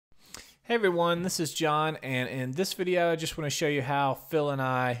Hey everyone, this is John, and in this video I just want to show you how Phil and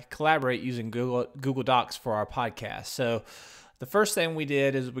I collaborate using Google Docs for our podcast. So the first thing we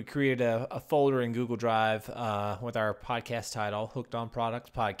did is we created a folder in Google Drive with our podcast title, Hooked on Products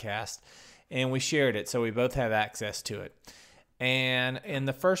Podcast, and we shared it so we both have access to it. And in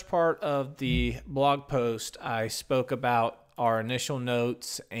the first part of the blog post, I spoke about our initial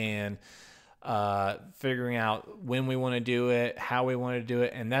notes and figuring out when we want to do it, how we want to do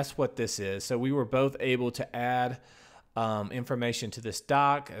it, and that's what this is. So we were both able to add information to this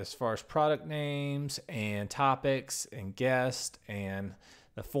doc as far as product names and topics and guests and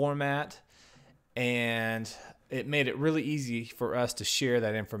the format, and it made it really easy for us to share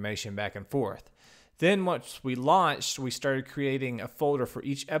that information back and forth. Then once we launched, we started creating a folder for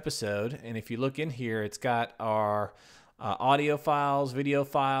each episode, and if you look in here, it's got our audio files, video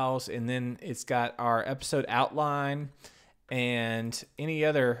files, and then it's got our episode outline and any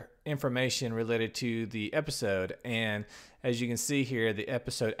other information related to the episode. And as you can see here, the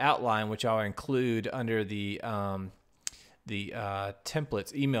episode outline, which I'll include under the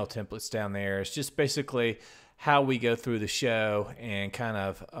templates, email templates down there, is just basically how we go through the show and kind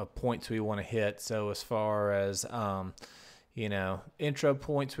of points we want to hit. So as far as intro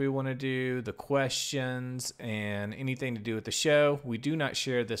points we want to do, the questions, and anything to do with the show. We do not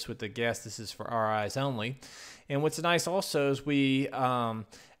share this with the guests. This is for our eyes only. And what's nice also is we,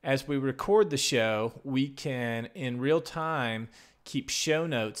 as we record the show, we can in real time keep show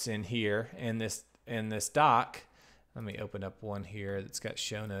notes in here in this doc. Let me open up one here that's got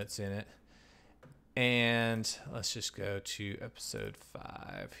show notes in it. And let's just go to episode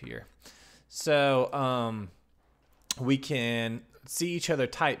 5 here. So, we can see each other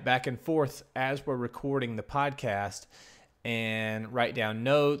type back and forth as we're recording the podcast and write down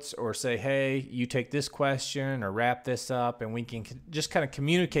notes or say, hey, you take this question or wrap this up, and we can just kind of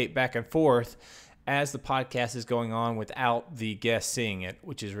communicate back and forth as the podcast is going on without the guest seeing it,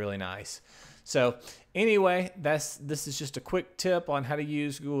 which is really nice. So anyway, this is just a quick tip on how to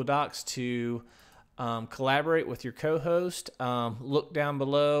use Google Docs to collaborate with your co-host. Look down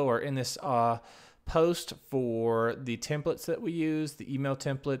below or in this post for the templates that we use, the email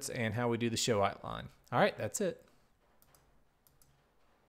templates, and how we do the show outline. All right, that's it.